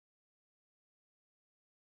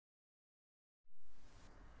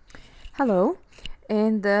Hello.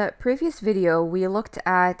 In the previous video, we looked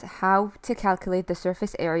at how to calculate the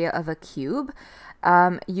surface area of a cube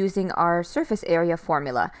using our surface area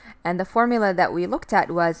formula. And the formula that we looked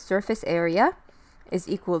at was surface area is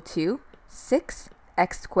equal to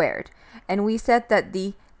 6x squared. And we said that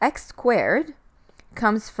the x squared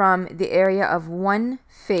comes from the area of one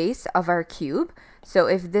face of our cube. So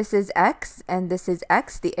if this is x and this is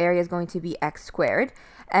x, the area is going to be x squared.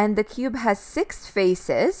 And the cube has 6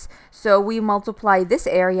 faces, so we multiply this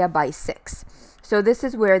area by 6. So this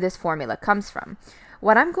is where this formula comes from.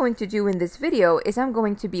 What I'm going to do in this video is I'm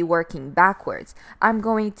going to be working backwards. I'm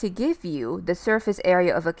going to give you the surface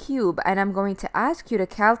area of a cube, and I'm going to ask you to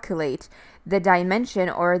calculate the dimension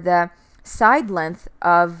or the side length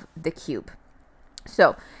of the cube.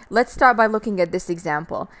 So let's start by looking at this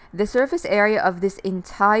example. The surface area of this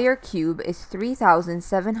entire cube is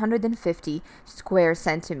 3,750 square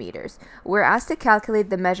centimeters. We're asked to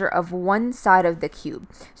calculate the measure of one side of the cube.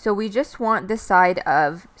 So we just want the side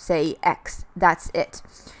of, say, x. That's it.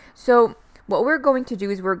 So what we're going to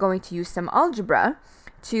do is we're going to use some algebra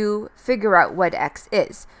to figure out what x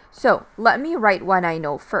is. So let me write what I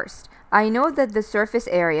know first. I know that the surface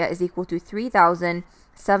area is equal to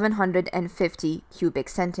 3,750 cubic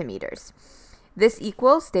centimeters. This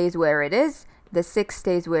equal stays where it is, the 6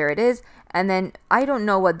 stays where it is, and then I don't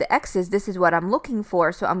know what the x is. This is what I'm looking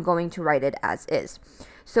for, so I'm going to write it as is.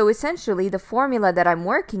 So essentially, the formula that I'm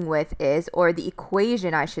working with is, or the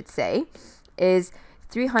equation I should say, is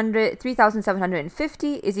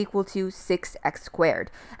 3,750 is equal to 6x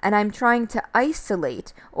squared. And I'm trying to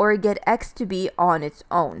isolate or get x to be on its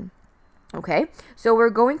own. Okay, so we're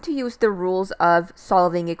going to use the rules of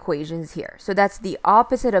solving equations here. So that's the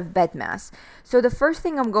opposite of BEDMAS. So the first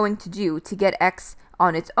thing I'm going to do to get x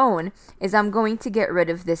on its own is I'm going to get rid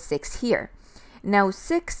of this 6 here. Now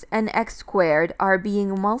 6 and x squared are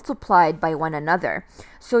being multiplied by one another.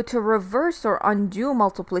 So to reverse or undo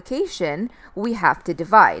multiplication, we have to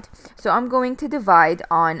divide. So I'm going to divide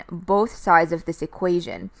on both sides of this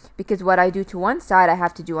equation, because what I do to one side, I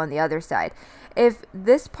have to do on the other side. If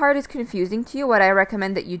this part is confusing to you, what I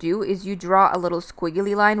recommend that you do is you draw a little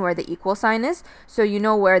squiggly line where the equal sign is, so you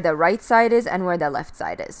know where the right side is and where the left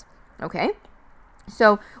side is. Okay?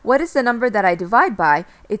 So what is the number that I divide by?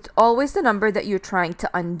 It's always the number that you're trying to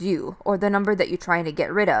undo, or the number that you're trying to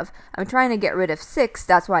get rid of. I'm trying to get rid of 6,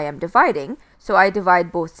 that's why I'm dividing, so I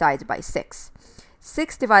divide both sides by 6.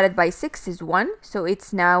 6 divided by 6 is 1, so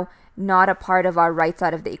it's now not a part of our right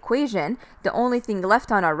side of the equation. The only thing left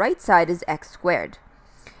on our right side is x squared.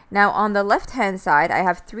 Now on the left hand side, I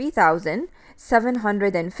have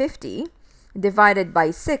 3,750 divided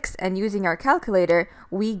by 6, and using our calculator,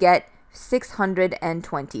 we get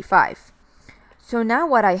 625. So now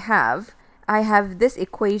what I have this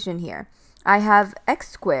equation here. I have x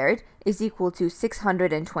squared is equal to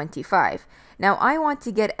 625. Now I want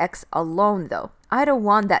to get x alone though. I don't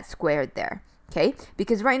want that squared there. Okay,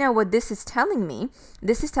 because right now what this is telling me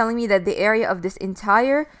that the area of this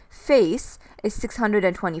entire face is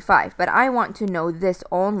 625, but I want to know this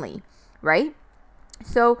only, right?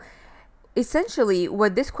 So essentially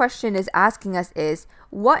what this question is asking us is,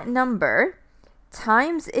 what number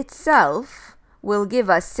times itself will give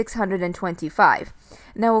us 625?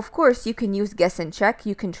 Now, of course, you can use guess and check.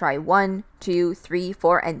 You can try 1, 2, 3,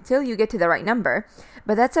 4 until you get to the right number,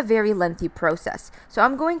 but that's a very lengthy process. So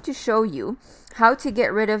I'm going to show you how to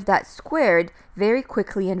get rid of that squared very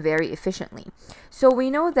quickly and very efficiently. So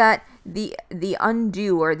we know that the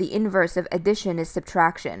undo or the inverse of addition is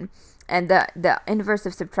subtraction. And the inverse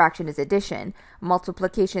of subtraction is addition.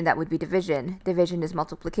 Multiplication, that would be division. Division is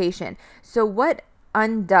multiplication. So what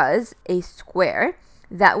undoes a square?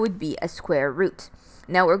 That would be a square root.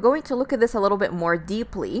 Now we're going to look at this a little bit more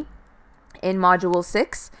deeply in Module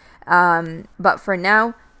 6. But for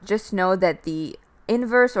now, just know that the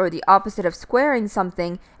inverse or the opposite of squaring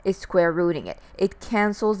something is square rooting it. It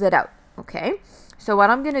cancels it out. Okay? So what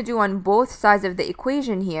I'm going to do on both sides of the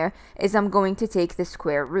equation here is I'm going to take the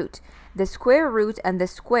square root. The square root and the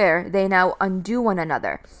square, they now undo one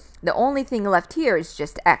another. The only thing left here is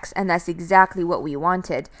just x, and that's exactly what we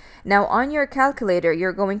wanted. Now on your calculator,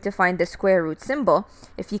 you're going to find the square root symbol.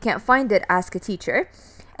 If you can't find it, ask a teacher.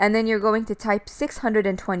 And then you're going to type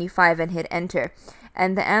 625 and hit enter.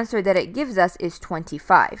 And the answer that it gives us is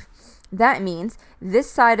 25. That means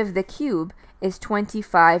this side of the cube is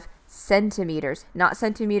 25 centimeters, not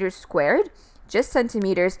centimeters squared, just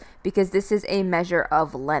centimeters, because this is a measure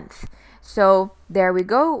of length. So there we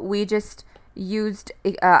go. We just used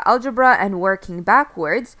algebra and working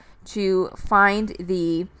backwards to find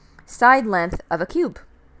the side length of a cube.